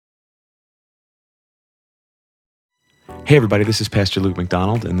Hey everybody, this is Pastor Luke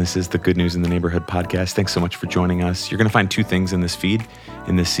McDonald, and this is the Good News in the Neighborhood podcast. Thanks so much for joining us. You're going to find two things in this feed.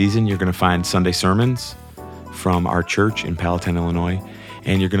 In this season, you're going to find Sunday sermons from our church in Palatine, Illinois,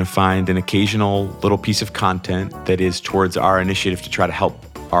 and you're going to find an occasional little piece of content that is towards our initiative to try to help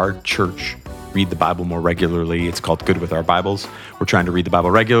our church read the Bible more regularly. It's called Good with Our Bibles. We're trying to read the Bible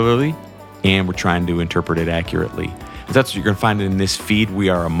regularly, and we're trying to interpret it accurately. And that's what you're going to find in this feed. We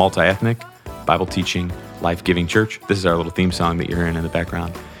are a multi-ethnic, Bible-teaching, life-giving church. This is our little theme song that you're hearing in the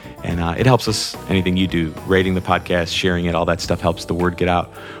background. And it helps us, anything you do, rating the podcast, sharing it, all that stuff helps the word get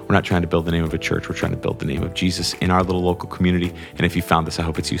out. We're not trying to build the name of a church. We're trying to build the name of Jesus in our little local community. And if you found this, I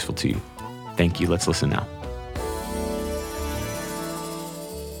hope it's useful to you. Thank you. Let's listen now.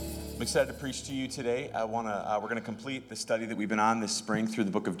 I'm excited to preach to you today. We're going to complete the study that we've been on this spring through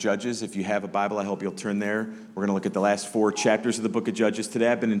the book of Judges. If you have a Bible, I hope you'll turn there. We're going to look at the last 4 chapters of the book of Judges today.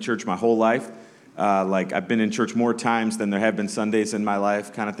 I've been in church my whole life. I've been in church more times than there have been Sundays in my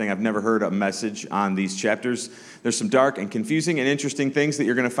life, kind of thing. I've never heard a message on these chapters. There's some dark and confusing and interesting things that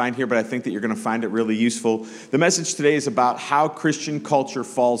you're going to find here, but I think that you're going to find it really useful. The message today is about how Christian culture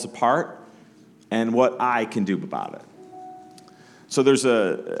falls apart and what I can do about it. So there's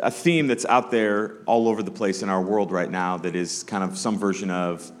a theme that's out there all over the place in our world right now that is kind of some version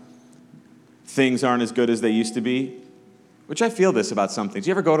of things aren't as good as they used to be. Which I feel this about some things.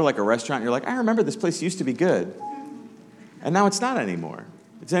 You ever go to like a restaurant and you're like, I remember this place used to be good. And now it's not anymore.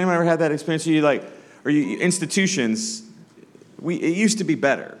 Has anyone ever had that experience? Institutions, it used to be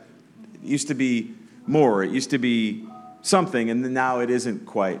better. It used to be more. It used to be something, and now it isn't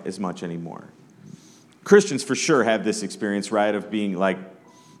quite as much anymore. Christians for sure have this experience, right, of being like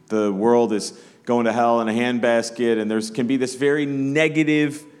the world is going to hell in a handbasket, and there can be this very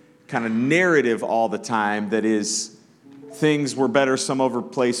negative kind of narrative all the time that is things were better some other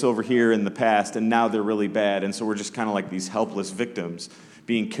place over here in the past, and now they're really bad. And so we're just kind of like these helpless victims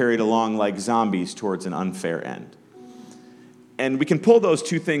being carried along like zombies towards an unfair end. And we can pull those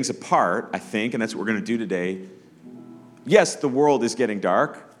two things apart, I think, and that's what we're going to do today. Yes, the world is getting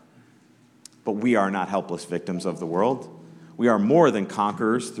dark, but we are not helpless victims of the world. We are more than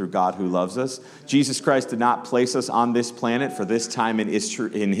conquerors through God who loves us. Jesus Christ did not place us on this planet for this time in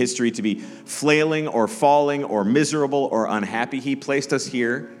history to be flailing or falling or miserable or unhappy. He placed us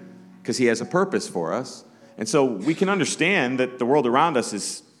here because he has a purpose for us. And so we can understand that the world around us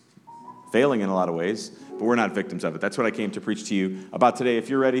is failing in a lot of ways, but we're not victims of it. That's what I came to preach to you about today. If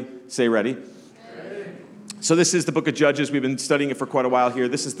you're ready, say ready. So this is the book of Judges. We've been studying it for quite a while here.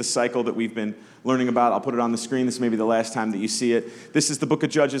 This is the cycle that we've been learning about. I'll put it on the screen. This may be the last time that you see it. This is the book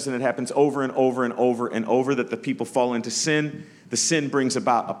of Judges, and it happens over and over and over and over that the people fall into sin. The sin brings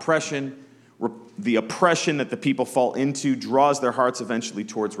about oppression. The oppression that the people fall into draws their hearts eventually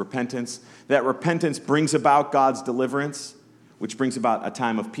towards repentance. That repentance brings about God's deliverance, which brings about a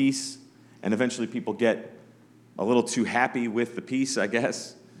time of peace. And eventually people get a little too happy with the peace, I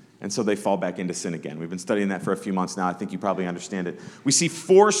guess. And so they fall back into sin again. We've been studying that for a few months now. I think you probably understand it. We see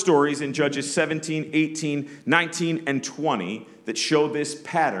 4 stories in Judges 17, 18, 19, and 20 that show this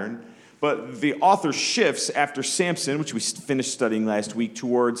pattern. But the author shifts after Samson, which we finished studying last week,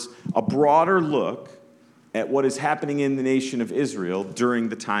 towards a broader look at what is happening in the nation of Israel during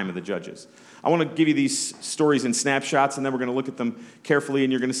the time of the Judges. I want to give you these stories in snapshots, and then we're going to look at them carefully,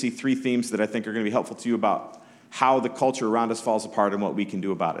 and you're going to see 3 themes that I think are going to be helpful to you about how the culture around us falls apart and what we can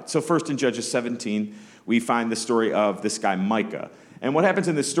do about it. So first in Judges 17, we find the story of this guy Micah. And what happens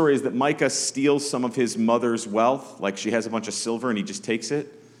in this story is that Micah steals some of his mother's wealth, like she has a bunch of silver and he just takes it.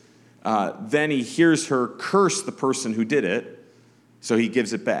 Then he hears her curse the person who did it, so he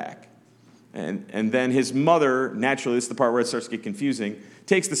gives it back. And then his mother, naturally, this is the part where it starts to get confusing,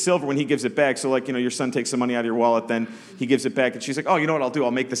 takes the silver when he gives it back. So like, your son takes some money out of your wallet, then he gives it back. And she's like, oh, you know what I'll do?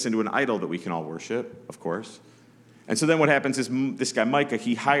 I'll make this into an idol that we can all worship, of course. And so then what happens is this guy Micah,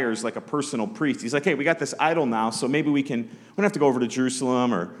 he hires like a personal priest. He's like, hey, we got this idol now, so maybe we don't have to go over to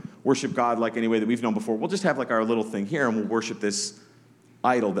Jerusalem or worship God like any way that we've known before. We'll just have like our little thing here and we'll worship this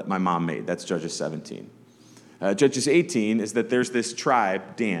idol that my mom made. That's Judges 17. Judges 18 is that there's this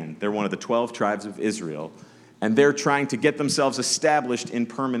tribe, Dan. They're one of the 12 tribes of Israel. And they're trying to get themselves established in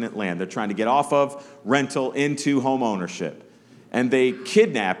permanent land. They're trying to get off of rental into home ownership. And they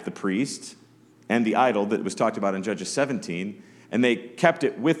kidnap the priest and the idol that was talked about in Judges 17, and they kept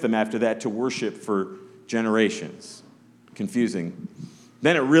it with them after that to worship for generations. Confusing.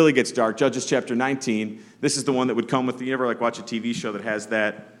 Then it really gets dark. Judges chapter 19, this is the one that would come with, you ever watch a TV show that has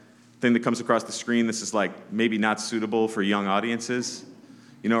that thing that comes across the screen? This is maybe not suitable for young audiences,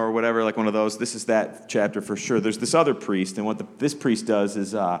 or whatever, like one of those. This is that chapter for sure. There's this other priest, and what this priest does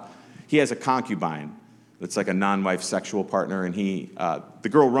is he has a concubine It's like a non-wife sexual partner, and the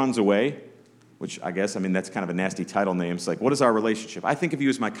girl runs away, which I guess, that's kind of a nasty title name. It's like, what is our relationship? I think of you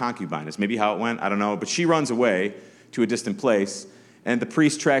as my concubine, is maybe how it went. I don't know. But she runs away to a distant place, and the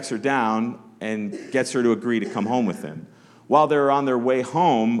priest tracks her down and gets her to agree to come home with him. While they're on their way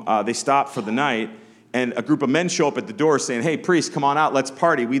home, they stop for the night, and a group of men show up at the door saying, hey, priest, come on out, let's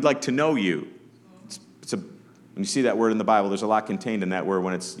party. We'd like to know you. When you see that word in the Bible, there's a lot contained in that word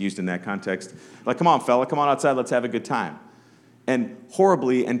when it's used in that context. Like, come on, fella, come on outside, let's have a good time. And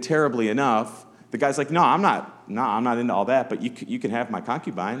horribly and terribly enough, the guy's like, no, I'm not into all that, but you can have my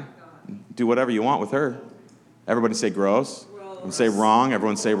concubine. Do whatever you want with her. Everybody say gross. Everyone say wrong.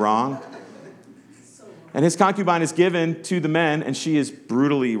 Everyone say wrong. And his concubine is given to the men, and she is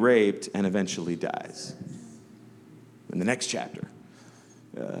brutally raped and eventually dies. In the next chapter,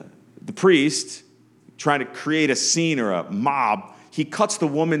 the priest, trying to create a scene or a mob, he cuts the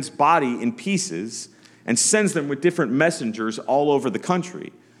woman's body in pieces and sends them with different messengers all over the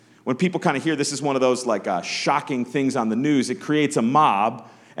country. When people kind of hear this is one of those shocking things on the news, it creates a mob,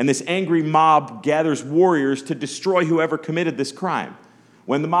 and this angry mob gathers warriors to destroy whoever committed this crime.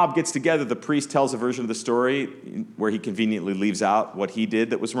 When the mob gets together, the priest tells a version of the story where he conveniently leaves out what he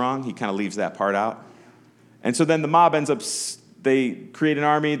did that was wrong. He kind of leaves that part out. And so then the mob ends up, they create an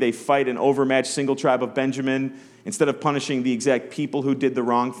army, they fight an overmatched single tribe of Benjamin. Instead of punishing the exact people who did the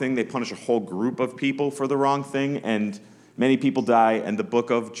wrong thing, they punish a whole group of people for the wrong thing, and many people die, and the book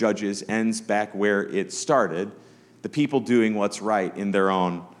of Judges ends back where it started, the people doing what's right in their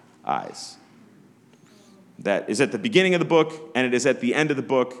own eyes. That is at the beginning of the book, and it is at the end of the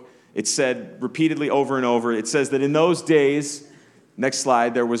book. It's said repeatedly over and over. It says that in those days, next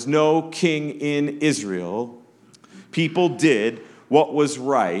slide, there was no king in Israel. People did what was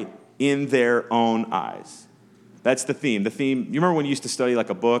right in their own eyes. That's the theme. You remember when you used to study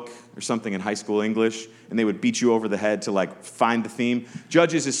like a book or something in high school English, and they would beat you over the head to find the theme?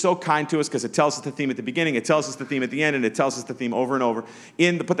 Judges is so kind to us because it tells us the theme at the beginning, it tells us the theme at the end, and it tells us the theme over and over.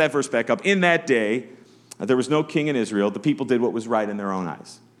 Put that verse back up. In that day, there was no king in Israel. The people did what was right in their own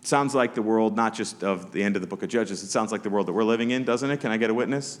eyes. It sounds like the world, not just of the end of the book of Judges, it sounds like the world that we're living in, doesn't it? Can I get a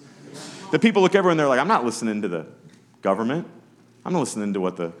witness? The people look everywhere and they're like, I'm not listening to the government. I'm not listening to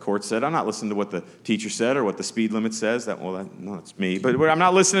what the court said. I'm not listening to what the teacher said or what the speed limit says. That's me. But I'm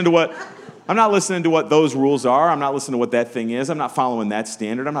not listening to what those rules are. I'm not listening to what that thing is. I'm not following that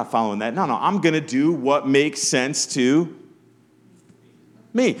standard. I'm not following that. No, I'm going to do what makes sense to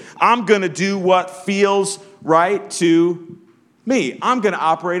me. I'm going to do what feels right to me. I'm going to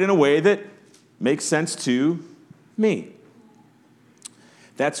operate in a way that makes sense to me.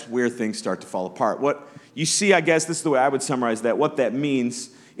 That's where things start to fall apart. What you see, I guess, this is the way I would summarize that. What that means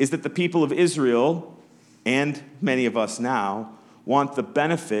is that the people of Israel, and many of us now, want the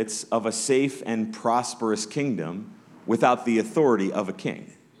benefits of a safe and prosperous kingdom without the authority of a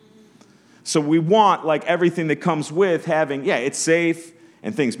king. So we want, everything that comes with having, it's safe,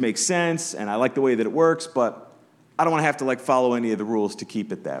 and things make sense, and I like the way that it works, but I don't want to have to follow any of the rules to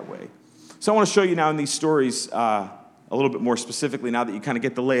keep it that way. So I want to show you now in these stories a little bit more specifically, now that you kind of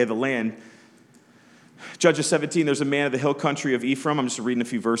get the lay of the land. Judges 17, there's a man of the hill country of Ephraim. I'm just reading a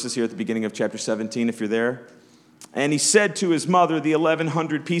few verses here at the beginning of chapter 17, if you're there. And he said to his mother, the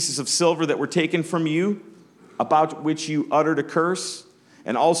 1,100 pieces of silver that were taken from you, about which you uttered a curse,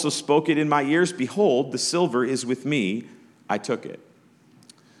 and also spoke it in my ears, behold, the silver is with me, I took it.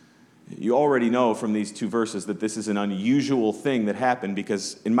 You already know from these two verses that this is an unusual thing that happened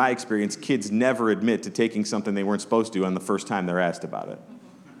because, in my experience, kids never admit to taking something they weren't supposed to on the first time they're asked about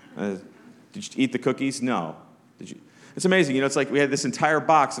it. Did you eat the cookies? No. Did you? It's amazing. It's like we had this entire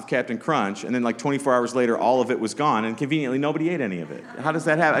box of Captain Crunch, and then 24 hours later, all of it was gone, and conveniently, nobody ate any of it. How does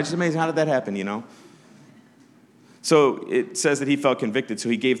that happen? It's just amazing. How did that happen, So it says that he felt convicted, so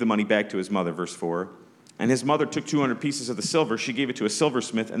he gave the money back to his mother, verse 4. And his mother took 200 pieces of the silver. She gave it to a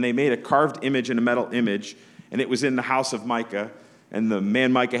silversmith, and they made a carved image and a metal image, and it was in the house of Micah. And the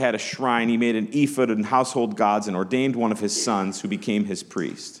man Micah had a shrine. He made an ephod and household gods and ordained one of his sons who became his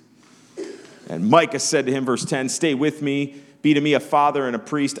priest. And Micah said to him, verse 10, stay with me, be to me a father and a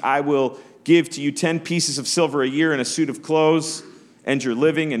priest. I will give to you 10 pieces of silver a year and a suit of clothes and your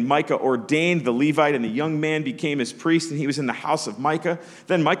living. And Micah ordained the Levite, and the young man became his priest, and he was in the house of Micah.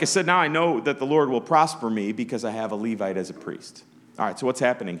 Then Micah said, now I know that the Lord will prosper me because I have a Levite as a priest. All right, so what's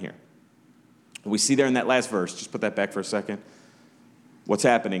happening here? We see there in that last verse, just put that back for a second. What's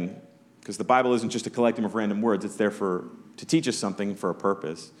happening? Because the Bible isn't just a collection of random words. It's there to teach us something for a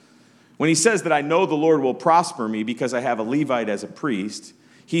purpose. When he says that I know the Lord will prosper me because I have a Levite as a priest,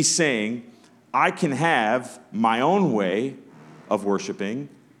 he's saying I can have my own way of worshiping,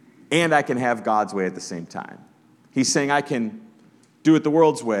 and I can have God's way at the same time. He's saying I can do it the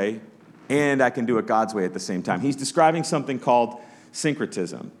world's way, and I can do it God's way at the same time. He's describing something called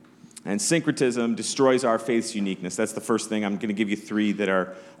syncretism. And syncretism destroys our faith's uniqueness. That's the first thing. I'm going to give you 3 that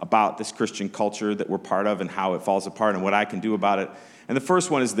are about this Christian culture that we're part of and how it falls apart and what I can do about it. And the first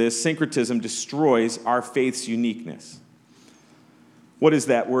one is this: syncretism destroys our faith's uniqueness. What does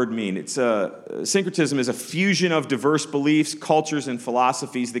that word mean? Syncretism is a fusion of diverse beliefs, cultures, and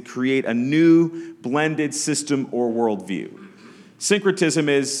philosophies that create a new blended system or worldview. Syncretism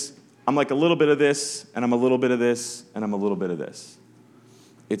is, I'm like a little bit of this, and I'm a little bit of this, and I'm a little bit of this.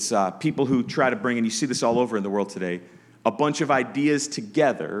 It's people who try to bring, and you see this all over in the world today, a bunch of ideas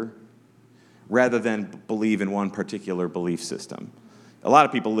together rather than believe in one particular belief system. A lot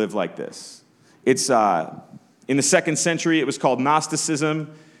of people live like this. It's in the 2nd century, it was called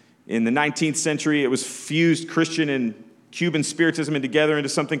Gnosticism. In the 19th century, it was fused Christian and Cuban Spiritism together into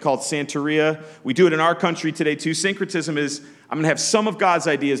something called Santeria. We do it in our country today too. Syncretism is, I'm going to have some of God's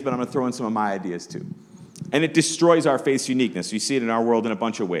ideas, but I'm going to throw in some of my ideas too. And it destroys our faith's uniqueness. You see it in our world in a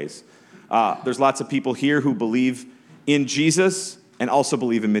bunch of ways. There's lots of people here who believe in Jesus and also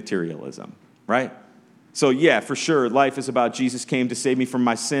believe in materialism, right? So yeah, for sure, life is about Jesus came to save me from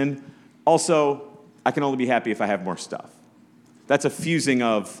my sin. Also, I can only be happy if I have more stuff. That's a fusing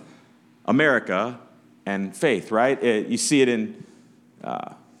of America and faith, right? You see it in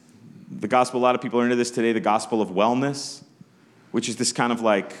the gospel. A lot of people are into this today, the gospel of wellness, which is this kind of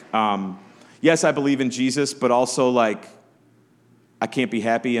like, yes, I believe in Jesus, but also like, I can't be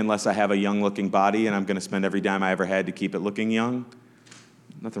happy unless I have a young-looking body, and I'm going to spend every dime I ever had to keep it looking young.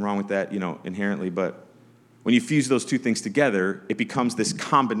 Nothing wrong with that, inherently, but when you fuse those 2 things together, it becomes this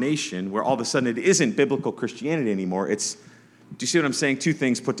combination where all of a sudden it isn't biblical Christianity anymore. Do you see what I'm saying? 2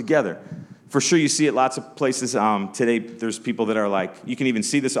 things put together. For sure, you see it lots of places. Today, there's people that are like, you can even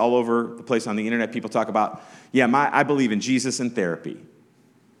see this all over the place on the internet. People talk about, I believe in Jesus and therapy.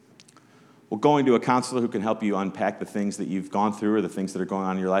 Well, going to a counselor who can help you unpack the things that you've gone through or the things that are going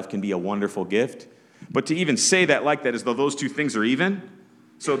on in your life can be a wonderful gift. But to even say that like that as though those 2 things are even.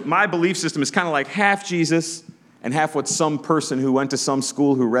 So my belief system is kind of like half Jesus and half what some person who went to some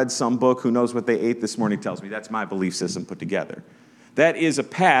school, who read some book, who knows what they ate this morning tells me. That's my belief system put together. That is a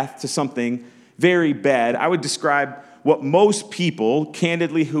path to something very bad. I would describe what most people,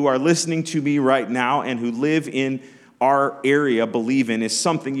 candidly, who are listening to me right now and who live in our area believe in is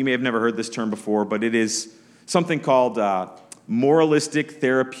something, you may have never heard this term before, but it is something called moralistic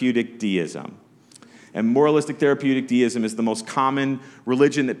therapeutic deism. And moralistic therapeutic deism is the most common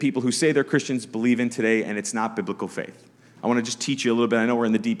religion that people who say they're Christians believe in today, and it's not biblical faith. I want to just teach you a little bit. I know we're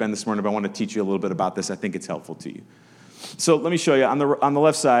in the deep end this morning, but I want to teach you a little bit about this. I think it's helpful to you. So let me show you. On the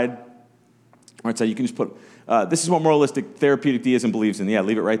left side, right side, you can just put, this is what moralistic therapeutic deism believes in. Yeah,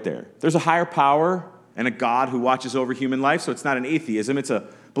 leave it right there. There's a higher power and a God who watches over human life, so it's not an atheism. It's a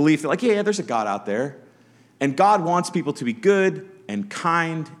belief that, like, yeah, there's a God out there. And God wants people to be good and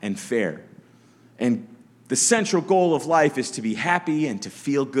kind and fair. And the central goal of life is to be happy and to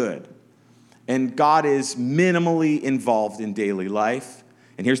feel good. And God is minimally involved in daily life.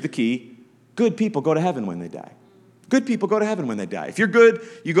 And here's the key. Good people go to heaven when they die. Good people go to heaven when they die. If you're good,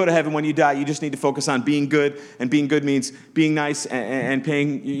 you go to heaven when you die. You just need to focus on being good. And being good means being nice and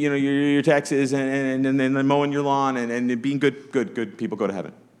paying your taxes and then mowing your lawn and being good. Good people go to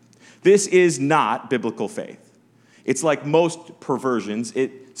heaven. This is not biblical faith. It's like most perversions.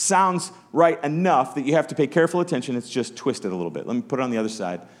 It sounds right enough that you have to pay careful attention. It's just twisted a little bit. Let me put it on the other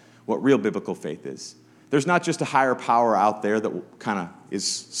side, what real biblical faith is. There's not just a higher power out there that kind of is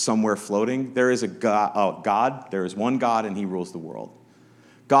somewhere floating. There is a God. There is one God, and he rules the world.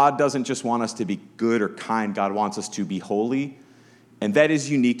 God doesn't just want us to be good or kind. God wants us to be holy, and that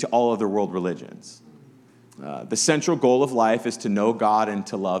is unique to all other world religions. The central goal of life is to know God and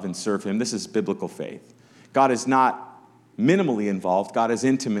to love and serve him. This is biblical faith. God is not minimally involved. God is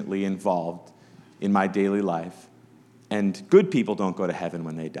intimately involved in my daily life. And good people don't go to heaven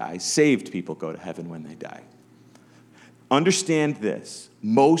when they die. Saved people go to heaven when they die. Understand this.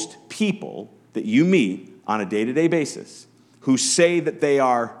 Most people that you meet on a day-to-day basis who say that they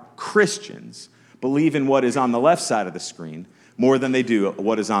are Christians believe in what is on the left side of the screen more than they do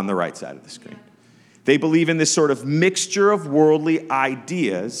what is on the right side of the screen. They believe in this sort of mixture of worldly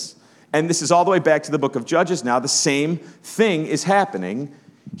ideas. And this is all the way back to the book of Judges now. The same thing is happening.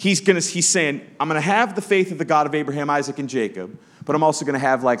 He's saying, I'm going to have the faith of the God of Abraham, Isaac, and Jacob, but I'm also going to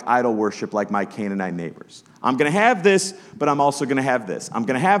have like idol worship like my Canaanite neighbors. I'm going to have this, but I'm also going to have this. I'm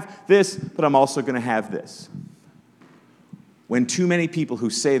going to have this, but I'm also going to have this. When too many people who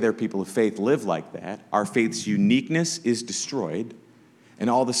say they're people of faith live like that, our faith's uniqueness is destroyed, And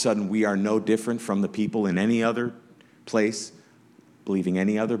all of a sudden, we are no different from the people in any other place, believing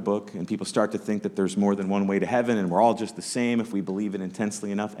any other book. And people start to think that there's more than one way to heaven, and we're all just the same if we believe it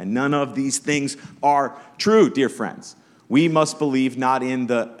intensely enough. And none of these things are true, dear friends. We must believe not in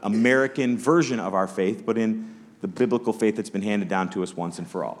the American version of our faith, but in the biblical faith that's been handed down to us once and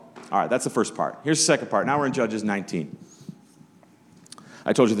for all. All right, that's the first part. Here's the second part. Now we're in Judges 19.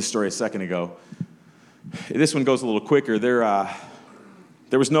 I told you this story a second ago. This one goes a little quicker.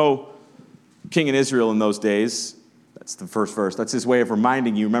 There was no king in Israel in those days. That's the first verse. That's his way of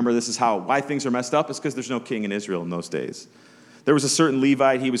reminding you. Remember, this is why things are messed up. It's because there's no king in Israel in those days. There was a certain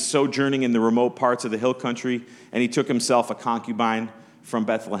Levite. He was sojourning in the remote parts of the hill country, and he took himself a concubine from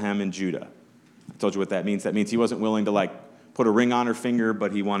Bethlehem in Judah. I told you what that means. That means he wasn't willing to put a ring on her finger,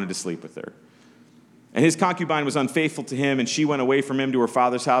 but he wanted to sleep with her. And his concubine was unfaithful to him, and she went away from him to her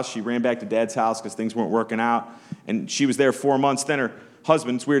father's house. She ran back to dad's house because things weren't working out, and she was there 4 months. Then her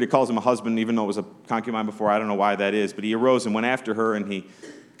husband, it's weird he calls him a husband even though it was a concubine before. I don't know why that is, but he arose and went after her, and he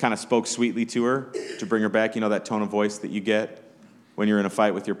kind of spoke sweetly to her to bring her back. You know that tone of voice that you get when you're in a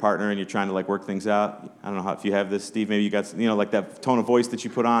fight with your partner and you're trying to work things out. I don't know if you have this, Steve. Maybe you got that tone of voice that you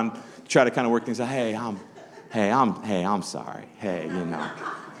put on to try to kind of work things out. Hey, I'm sorry. Hey,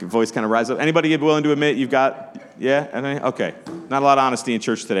 your voice kind of rises up. Anybody willing to admit you've got? Yeah. Okay. Not a lot of honesty in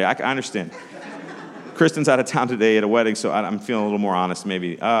church today. I understand. Kristen's out of town today at a wedding, so I'm feeling a little more honest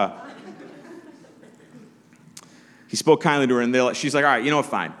maybe. He spoke kindly to her, and she's like, all right,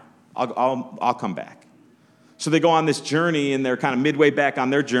 fine. I'll come back. So they go on this journey, and they're kind of midway back on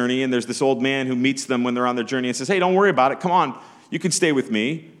their journey, and there's this old man who meets them when they're on their journey and says, hey, don't worry about it. Come on, you can stay with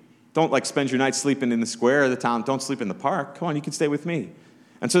me. Don't spend your night sleeping in the square of the town. Don't sleep in the park. Come on, you can stay with me.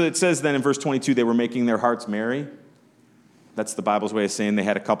 And so it says then in verse 22, they were making their hearts merry. That's the Bible's way of saying they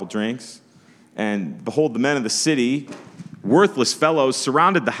had a couple drinks. And behold, the men of the city, worthless fellows,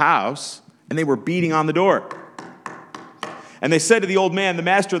 surrounded the house, and they were beating on the door. And they said to the old man, the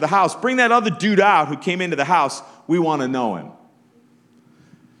master of the house, bring that other dude out who came into the house. We want to know him.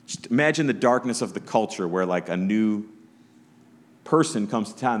 Just imagine the darkness of the culture where a new person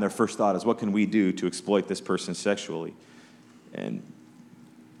comes to town. Their first thought is, what can we do to exploit this person sexually? And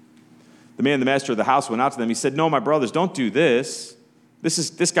the master of the house went out to them. He said, no, my brothers, don't do this.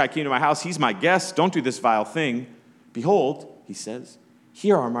 This guy came to my house. He's my guest. Don't do this vile thing. Behold, he says,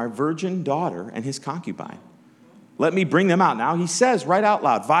 here are my virgin daughter and his concubine. Let me bring them out now. He says right out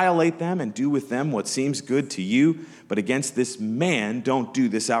loud, violate them and do with them what seems good to you, but against this man, don't do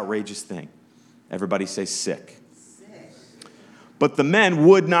this outrageous thing. Everybody say sick. But the men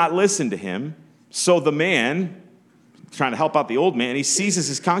would not listen to him. So the man, trying to help out the old man, he seizes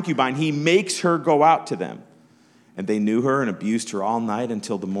his concubine. He makes her go out to them. And they knew her and abused her all night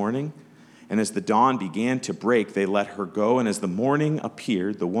until the morning. And as the dawn began to break, they let her go. And as the morning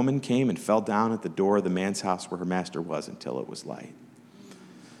appeared, the woman came and fell down at the door of the man's house where her master was until it was light.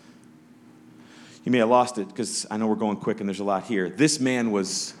 You may have lost it because I know we're going quick and there's a lot here. This man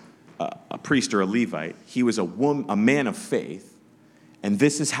was a priest or a Levite. He was a man of faith. And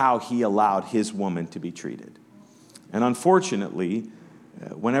this is how he allowed his woman to be treated. And unfortunately,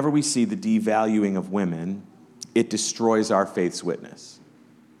 whenever we see the devaluing of women, it destroys our faith's witness.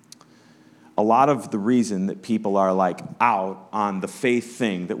 A lot of the reason that people are out on the faith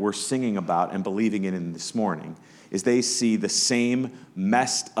thing that we're singing about and believing in this morning is they see the same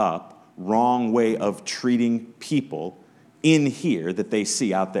messed up, wrong way of treating people in here that they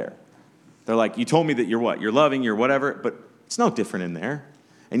see out there. They're like, you told me that you're what? You're loving, you're whatever, but it's no different in there.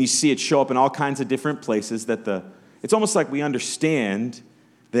 And you see it show up in all kinds of different places it's almost like we understand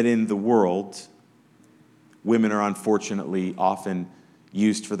that in the world, women are unfortunately often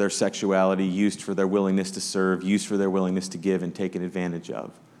used for their sexuality, used for their willingness to serve, used for their willingness to give and taken advantage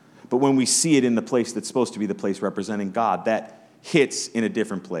of. But when we see it in the place that's supposed to be the place representing God, that hits in a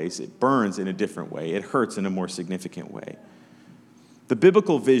different place. It burns in a different way. It hurts in a more significant way. The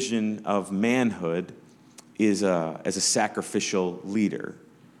biblical vision of manhood is as a sacrificial leader.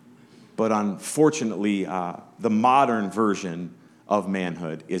 But unfortunately, the modern version of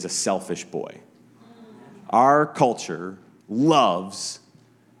manhood is a selfish boy. Our culture loves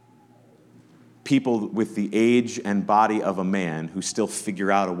people with the age and body of a man who still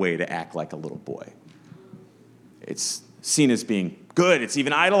figure out a way to act like a little boy. It's seen as being good. It's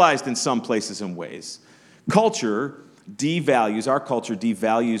even idolized in some places and ways. Our culture devalues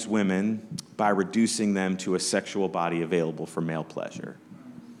women by reducing them to a sexual body available for male pleasure.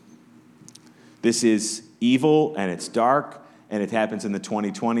 This is evil and it's dark, and it happens in the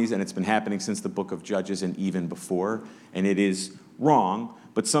 2020s, and it's been happening since the book of Judges and even before, and it is wrong,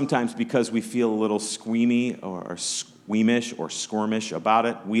 but sometimes because we feel a little squeamy or squeamish or squirmish about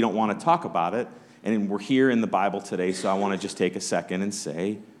it. We don't want to talk about it. And we're here in the Bible today, so I want to just take a second and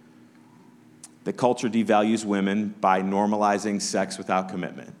say that culture devalues women by normalizing sex without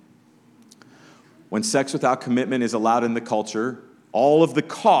commitment. When sex without commitment is allowed in the culture, all of the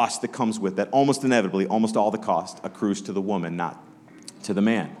cost that comes with that, almost inevitably, almost all the cost accrues to the woman, not to the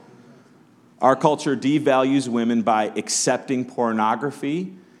man. Our culture devalues women by accepting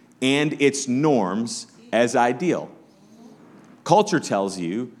pornography and its norms as ideal. Culture tells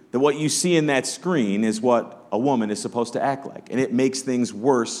you that what you see in that screen is what a woman is supposed to act like, and it makes things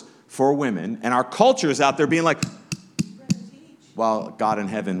worse for women. And our culture is out there being like, while God in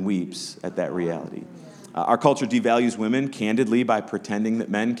heaven weeps at that reality. Our culture devalues women candidly by pretending that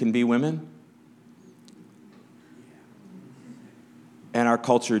men can be women. And our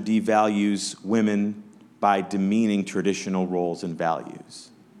culture devalues women by demeaning traditional roles and values.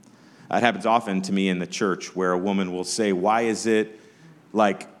 It happens often to me in the church where a woman will say, why is it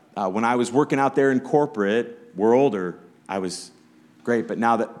like when I was working out there in corporate world, or I was great, but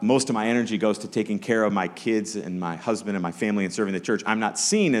now that most of my energy goes to taking care of my kids and my husband and my family and serving the church, I'm not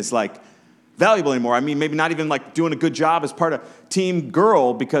seen as like valuable anymore. I mean, maybe not even like doing a good job as part of Team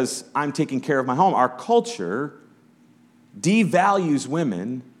Girl because I'm taking care of my home. Our culture devalues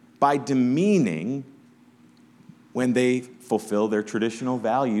women by demeaning when they fulfill their traditional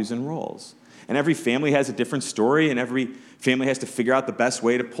values and roles. And every family has a different story, and every family has to figure out the best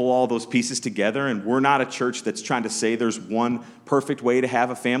way to pull all those pieces together. And we're not a church that's trying to say there's one perfect way to have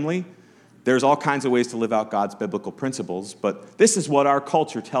a family. There's all kinds of ways to live out God's biblical principles, but this is what our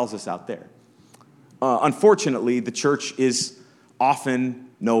culture tells us out there. Unfortunately, the church is often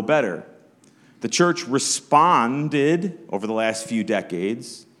no better. The church responded over the last few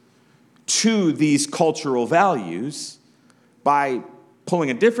decades to these cultural values by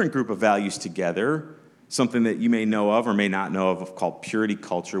pulling a different group of values together, something that you may know of or may not know of called purity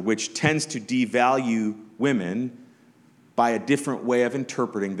culture, which tends to devalue women by a different way of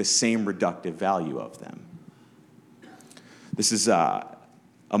interpreting the same reductive value of them. This is a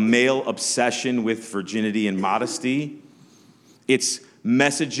male obsession with virginity and modesty. It's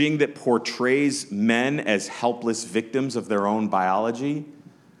messaging that portrays men as helpless victims of their own biology,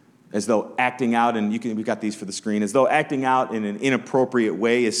 as though acting out, and we've got these for the screen, as though acting out in an inappropriate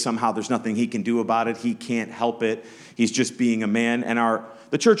way is somehow there's nothing he can do about it. He can't help it. He's just being a man. And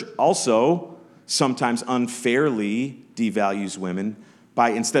the church also sometimes unfairly devalues women by,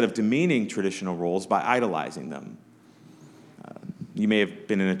 instead of demeaning traditional roles, by idolizing them. You may have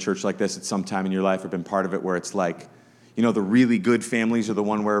been in a church like this at some time in your life or been part of it where it's like, the really good families are the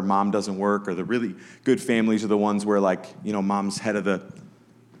one where mom doesn't work, or the really good families are the ones where mom's head of the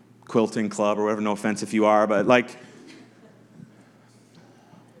quilting club or whatever, no offense if you are, but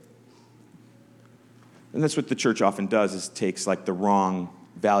and that's what the church often does, is takes the wrong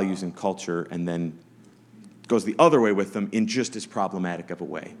values and culture and then goes the other way with them in just as problematic of a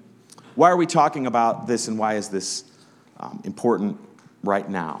way. Why are we talking about this, and why is this important right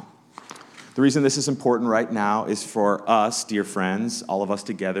now? The reason this is important right now is for us, dear friends, all of us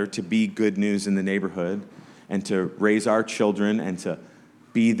together, to be good news in the neighborhood and to raise our children and to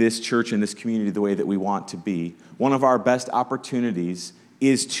be this church and this community the way that we want to be. One of our best opportunities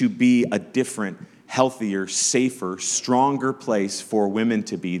is to be a different, healthier, safer, stronger place for women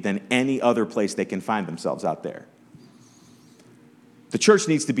to be than any other place they can find themselves out there. The church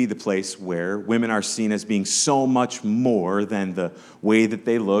needs to be the place where women are seen as being so much more than the way that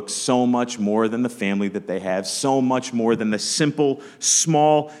they look, so much more than the family that they have, so much more than the simple,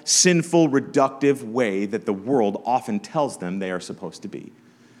 small, sinful, reductive way that the world often tells them they are supposed to be.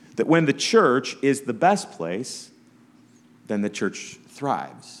 That when the church is the best place, then the church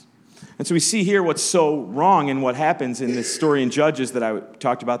thrives. And so we see here what's so wrong in what happens in this story in Judges that I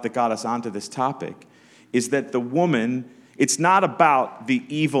talked about that got us onto this topic, is that the woman, it's not about the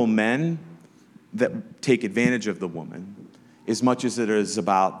evil men that take advantage of the woman as much as it is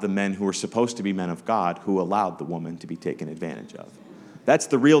about the men who are supposed to be men of God who allowed the woman to be taken advantage of. That's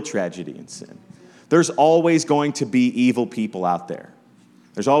the real tragedy in sin. There's always going to be evil people out there.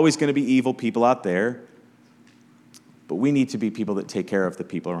 There's always going to be evil people out there, but we need to be people that take care of the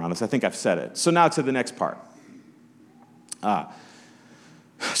people around us. I think I've said it. So now to the next part.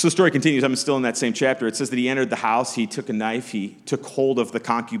 So the story continues. I'm still in that same chapter. It says that he entered the house. He took a knife. He took hold of the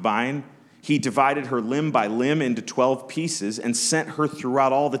concubine. He divided her limb by limb into 12 pieces and sent her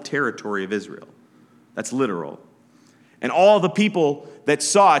throughout all the territory of Israel. That's literal. And all the people that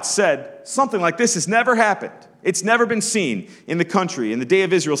saw it said, something like this has never happened. It's never been seen in the country, in the day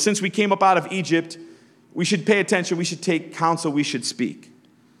of Israel. Since we came up out of Egypt, we should pay attention. We should take counsel. We should speak.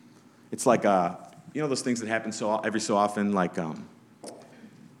 It's like You know those things that happen every so often, like the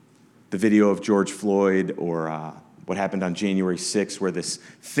video of George Floyd or what happened on January 6th, where this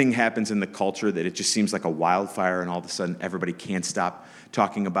thing happens in the culture that it just seems like a wildfire, and all of a sudden everybody can't stop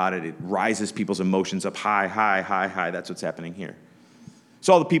talking about it. It rises people's emotions up high, high, high, high. That's what's happening here.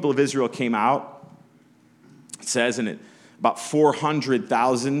 So all the people of Israel came out, it says, and about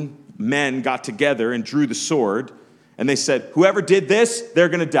 400,000 men got together and drew the sword, and they said, whoever did this, they're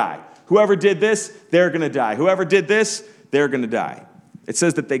going to die. Whoever did this, they're going to die. Whoever did this, they're going to die. It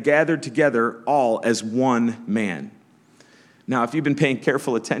says that they gathered together all as one man. Now, if you've been paying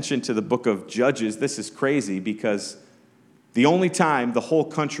careful attention to the book of Judges, this is crazy because the only time the whole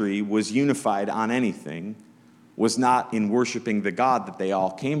country was unified on anything was not in worshiping the God that they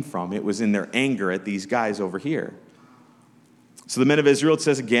all came from. It was in their anger at these guys over here. So the men of Israel, it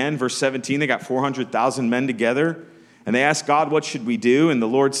says again, verse 17, they got 400,000 men together, and they asked God, what should we do? And the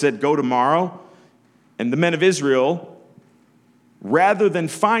Lord said, go tomorrow. And the men of Israel, rather than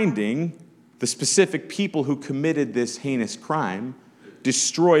finding the specific people who committed this heinous crime,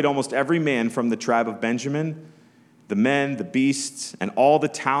 destroyed almost every man from the tribe of Benjamin, the men, the beasts, and all the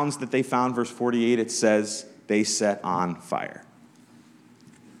towns that they found. Verse 48, it says, they set on fire.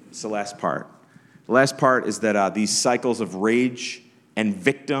 It's the last part. The last part is that these cycles of rage and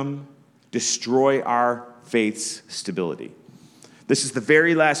victim destroy our faith's stability. This is the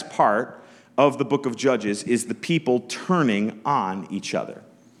very last part of the book of Judges, is the people turning on each other.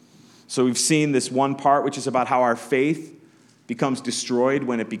 So we've seen this one part, which is about how our faith becomes destroyed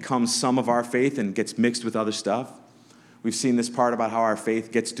when it becomes some of our faith and gets mixed with other stuff. We've seen this part about how our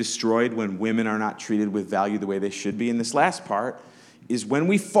faith gets destroyed when women are not treated with value the way they should be. And this last part is when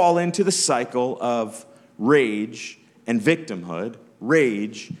we fall into the cycle of rage and victimhood,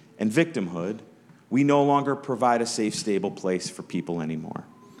 we no longer provide a safe, stable place for people anymore.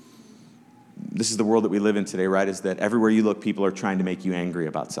 This is the world that we live in today, right? Is that everywhere you look, people are trying to make you angry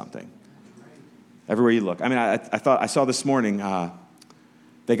about something. Everywhere you look. I mean, I saw this morning,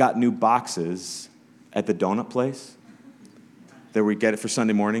 they got new boxes at the donut place that we get it for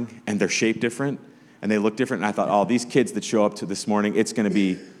Sunday morning, and they're shaped different, and they look different. And I thought, oh, these kids that show up to this morning, it's going to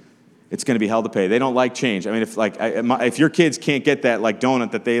be hell to pay. They don't like change. I mean, if your kids can't get that like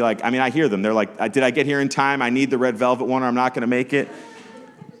donut that they like, I mean, I hear them. They're like, did I get here in time? I need the red velvet one, or I'm not going to make it.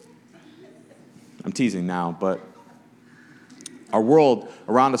 I'm teasing now, but our world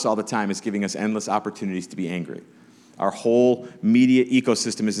around us all the time is giving us endless opportunities to be angry. Our whole media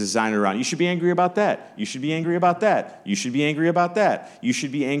ecosystem is designed around, you should be angry about that. You should be angry about that. You should be angry about that. You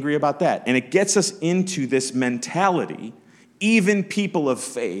should be angry about that. And it gets us into this mentality, even people of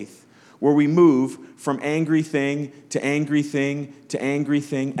faith, where we move from angry thing to angry thing to angry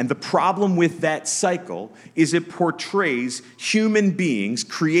thing. And the problem with that cycle is it portrays human beings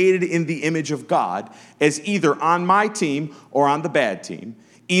created in the image of God as either on my team or on the bad team,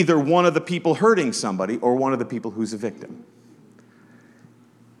 either one of the people hurting somebody or one of the people who's a victim.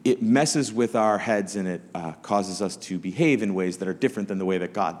 It messes with our heads, and it causes us to behave in ways that are different than the way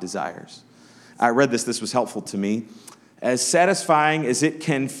that God desires. I read this was helpful to me. As satisfying as it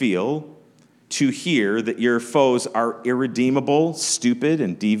can feel to hear that your foes are irredeemable, stupid,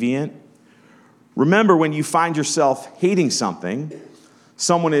 and deviant, remember when you find yourself hating something,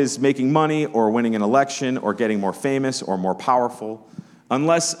 someone is making money or winning an election or getting more famous or more powerful,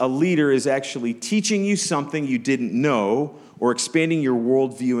 unless a leader is actually teaching you something you didn't know or expanding your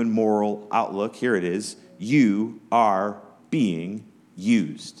worldview and moral outlook, here it is, you are being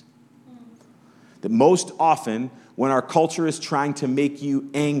used. That most often, when our culture is trying to make you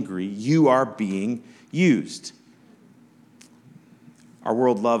angry, you are being used. Our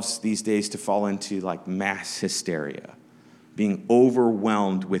world loves these days to fall into like mass hysteria, being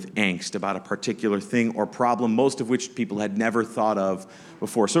overwhelmed with angst about a particular thing or problem, most of which people had never thought of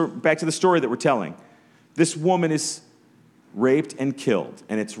before. So back to the story that we're telling. This woman is raped and killed,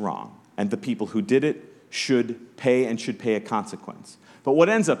 and it's wrong. And the people who did it should pay a consequence. But what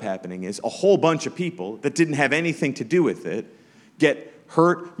ends up happening is a whole bunch of people that didn't have anything to do with it get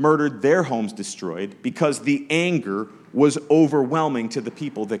hurt, murdered, their homes destroyed because the anger was overwhelming to the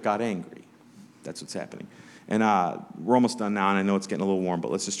people that got angry. That's what's happening. And we're almost done now, and I know it's getting a little warm, but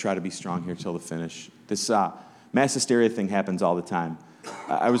let's just try to be strong here till the finish. This mass hysteria thing happens all the time.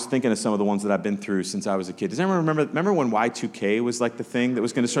 I was thinking of some of the ones that I've been through since I was a kid. Does anyone remember when Y2K was like the thing that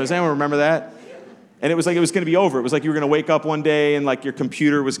was going to start? Does anyone remember that? And it was like it was going to be over. It was like you were going to wake up one day and like your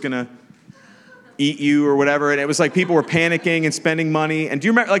computer was going to eat you or whatever. And it was like people were panicking and spending money. And do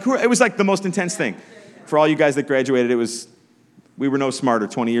you remember? Like it was like the most intense thing. For all you guys that graduated, we were no smarter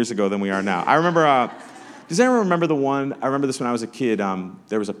 20 years ago than we are now. I remember. Does anyone remember the one? I remember this when I was a kid.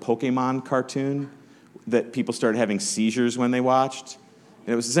 There was a Pokemon cartoon that people started having seizures when they watched.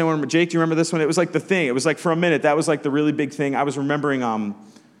 And it was the same one. Jake, do you remember this one? It was like the thing. It was like for a minute, that was like the really big thing. I was remembering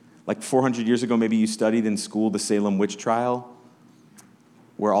like 400 years ago, maybe you studied in school the Salem witch trial,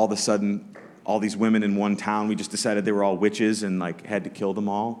 where all of a sudden, all these women in one town, we just decided they were all witches and like had to kill them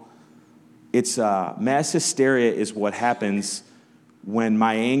all. It's mass hysteria is what happens when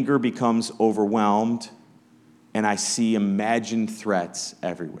my anger becomes overwhelmed and I see imagined threats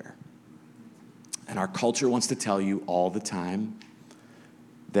everywhere. And our culture wants to tell you all the time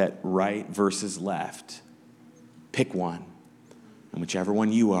that right versus left, pick one. And whichever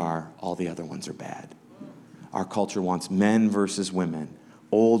one you are, all the other ones are bad. Our culture wants men versus women,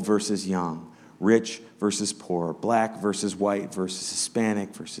 old versus young, rich versus poor, black versus white versus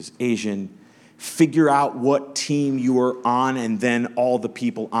Hispanic versus Asian. Figure out what team you are on, and then all the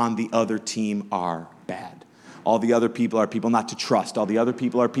people on the other team are bad. All the other people are people not to trust. All the other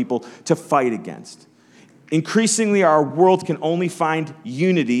people are people to fight against. Increasingly, our world can only find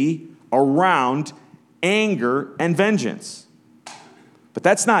unity around anger and vengeance. But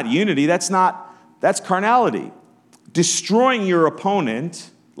that's not unity. That's carnality. Destroying your opponent,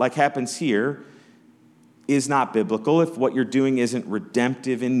 like happens here, is not biblical. If what you're doing isn't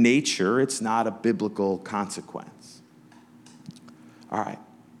redemptive in nature, it's not a biblical consequence. All right.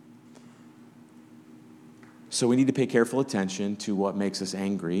 So we need to pay careful attention to what makes us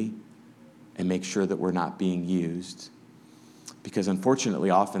angry and make sure that we're not being used. Because unfortunately,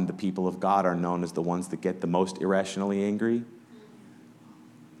 often the people of God are known as the ones that get the most irrationally angry.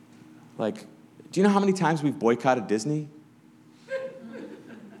 Like, do you know how many times we've boycotted Disney?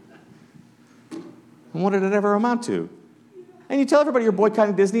 And what did it ever amount to? And you tell everybody you're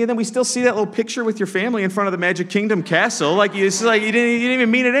boycotting Disney, and then we still see that little picture with your family in front of the Magic Kingdom castle. Like, you didn't even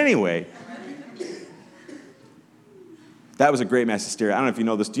mean it anyway. That was a great mass hysteria. I don't know if you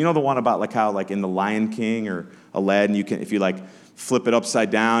know this. Do you know the one about like how like in The Lion King or Aladdin, you can, if you like flip it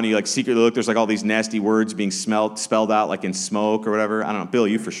upside down, you like secretly look, there's like all these nasty words being spelled out like in smoke or whatever. I don't know. Bill,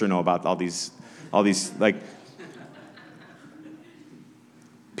 you for sure know about all these like.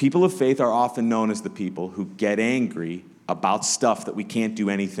 People of faith are often known as the people who get angry about stuff that we can't do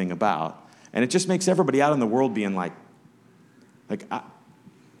anything about. And it just makes everybody out in the world being like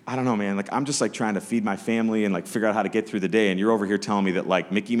I don't know, man. Like, I'm just like trying to feed my family and like figure out how to get through the day. And you're over here telling me that like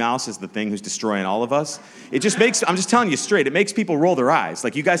Mickey Mouse is the thing who's destroying all of us. It just makes, I'm just telling you straight, it makes people roll their eyes.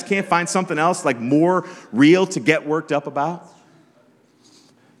 Like, you guys can't find something else like more real to get worked up about?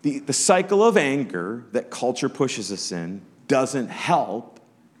 The cycle of anger that culture pushes us in doesn't help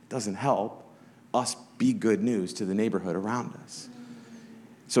us be good news to the neighborhood around us.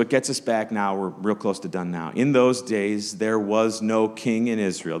 So it gets us back now. We're real close to done now. In those days, there was no king in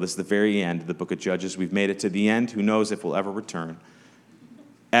Israel. This is the very end of the book of Judges. We've made it to the end. Who knows if we'll ever return.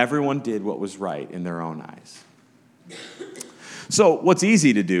 Everyone did what was right in their own eyes. So what's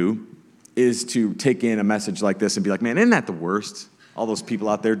easy to do is to take in a message like this and be like, man, isn't that the worst? All those people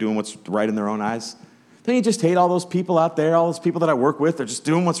out there doing what's right in their own eyes. Don't you just hate all those people out there, all those people that I work with? They're just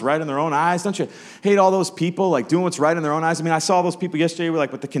doing what's right in their own eyes. Don't you hate all those people like doing what's right in their own eyes? I mean, I saw those people yesterday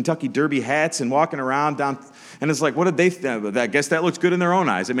with the Kentucky Derby hats and walking around down, and it's like, what did they think? I guess that looks good in their own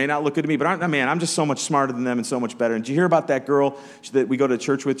eyes. It may not look good to me, but I'm just so much smarter than them and so much better. And did you hear about that girl that we go to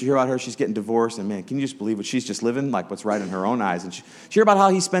church with? Did you hear about her? She's getting divorced, and man, can you just believe what she's just living? Like what's right in her own eyes. And did you hear about how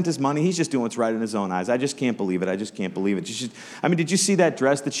he spent his money? He's just doing what's right in his own eyes. I just can't believe it. I just can't believe it. Did you see that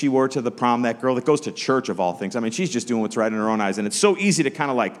dress that she wore to the prom, that girl that goes to church of all things? I mean, she's just doing what's right in her own eyes. And it's so easy to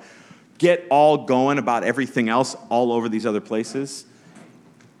kind of like get all going about everything else all over these other places.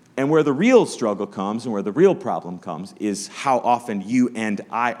 And where the real struggle comes and where the real problem comes is how often you and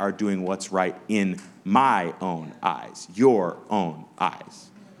I are doing what's right in my own eyes, your own eyes.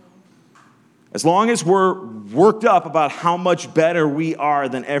 As long as we're worked up about how much better we are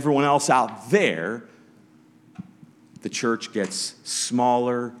than everyone else out there, the church gets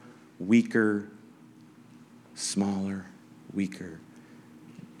smaller, weaker,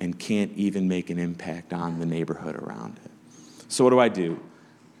 and can't even make an impact on the neighborhood around it. So what do?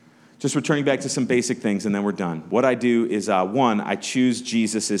 Just returning back to some basic things, and then we're done. What I do is, one, I choose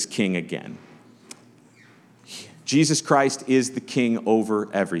Jesus as king again. Jesus Christ is the king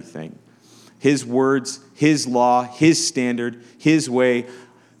over everything. His words, his law, his standard, his way.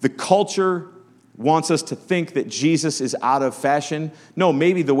 The culture wants us to think that Jesus is out of fashion. No,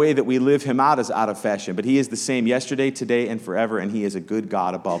 maybe the way that we live him out is out of fashion, but he is the same yesterday, today, and forever, and he is a good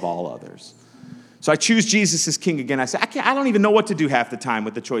God above all others. So I choose Jesus as king again. I say, I don't even know what to do half the time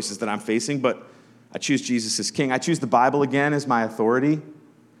with the choices that I'm facing, but I choose Jesus as king. I choose the Bible again as my authority,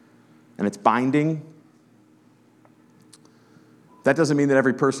 and it's binding. That doesn't mean that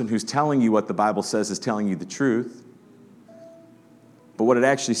every person who's telling you what the Bible says is telling you the truth. But what it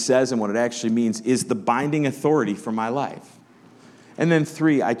actually says and what it actually means is the binding authority for my life. And then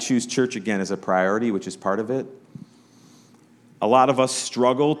 3, I choose church again as a priority, which is part of it. A lot of us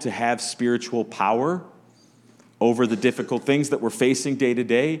struggle to have spiritual power over the difficult things that we're facing day to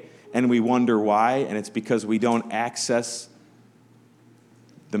day, and we wonder why, and it's because we don't access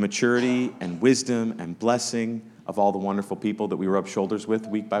the maturity and wisdom and blessing of all the wonderful people that we rub shoulders with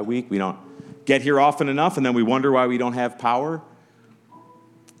week by week. We don't get here often enough, and then we wonder why we don't have power.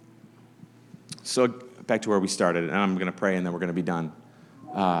 So back to where we started, and I'm going to pray, and then we're going to be done.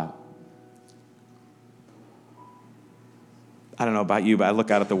 I don't know about you, but I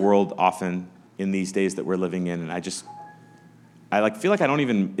look out at the world often in these days that we're living in, and I feel like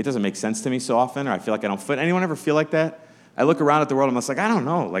it doesn't make sense to me so often, or I feel like I don't fit. Anyone ever feel like that? I look around at the world, and I'm just like, I don't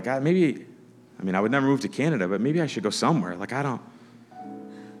know. I would never move to Canada, but maybe I should go somewhere. It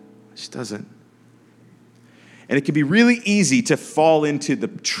just doesn't. And it can be really easy to fall into the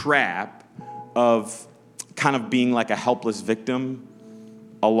trap of kind of being like a helpless victim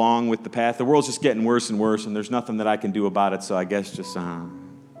along with the path. The world's just getting worse and worse, and there's nothing that I can do about it, so I guess just...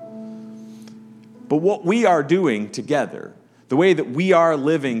 But what we are doing together, the way that we are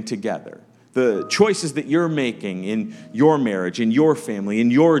living together, the choices that you're making in your marriage, in your family, in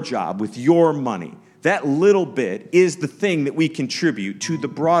your job, with your money, that little bit is the thing that we contribute to the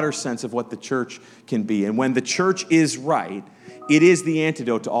broader sense of what the church can be. And when the church is right, it is the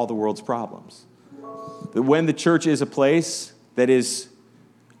antidote to all the world's problems. That when the church is a place that is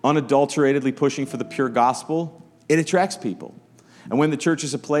unadulteratedly pushing for the pure gospel, it attracts people. And when the church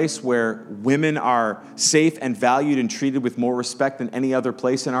is a place where women are safe and valued and treated with more respect than any other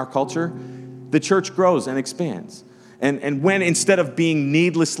place in our culture, the church grows and expands. And when instead of being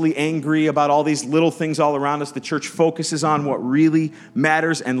needlessly angry about all these little things all around us, the church focuses on what really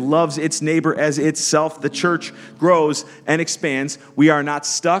matters and loves its neighbor as itself, the church grows and expands. We are not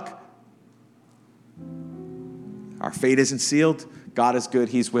stuck. Our fate isn't sealed. God is good.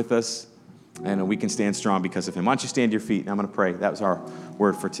 He's with us. And we can stand strong because of him. Why don't you stand to your feet? And I'm going to pray. That was our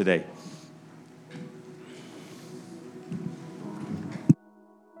word for today.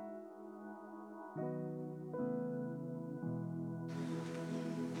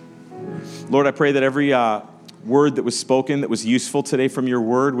 Lord, I pray that every word that was spoken that was useful today from your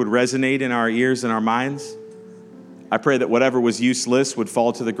word would resonate in our ears and our minds. I pray that whatever was useless would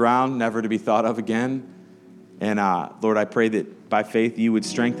fall to the ground, never to be thought of again. And Lord, I pray that by faith you would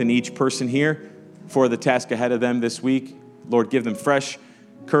strengthen each person here for the task ahead of them this week. Lord, give them fresh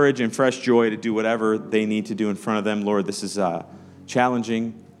courage and fresh joy to do whatever they need to do in front of them. Lord, this is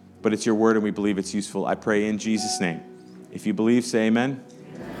challenging, but it's your word and we believe it's useful. I pray in Jesus' name. If you believe, say amen.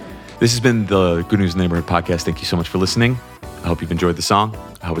 This has been the Good News Neighborhood Podcast. Thank you so much for listening. I hope you've enjoyed the song.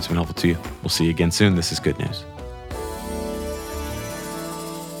 I hope it's been helpful to you. We'll see you again soon. This is Good News.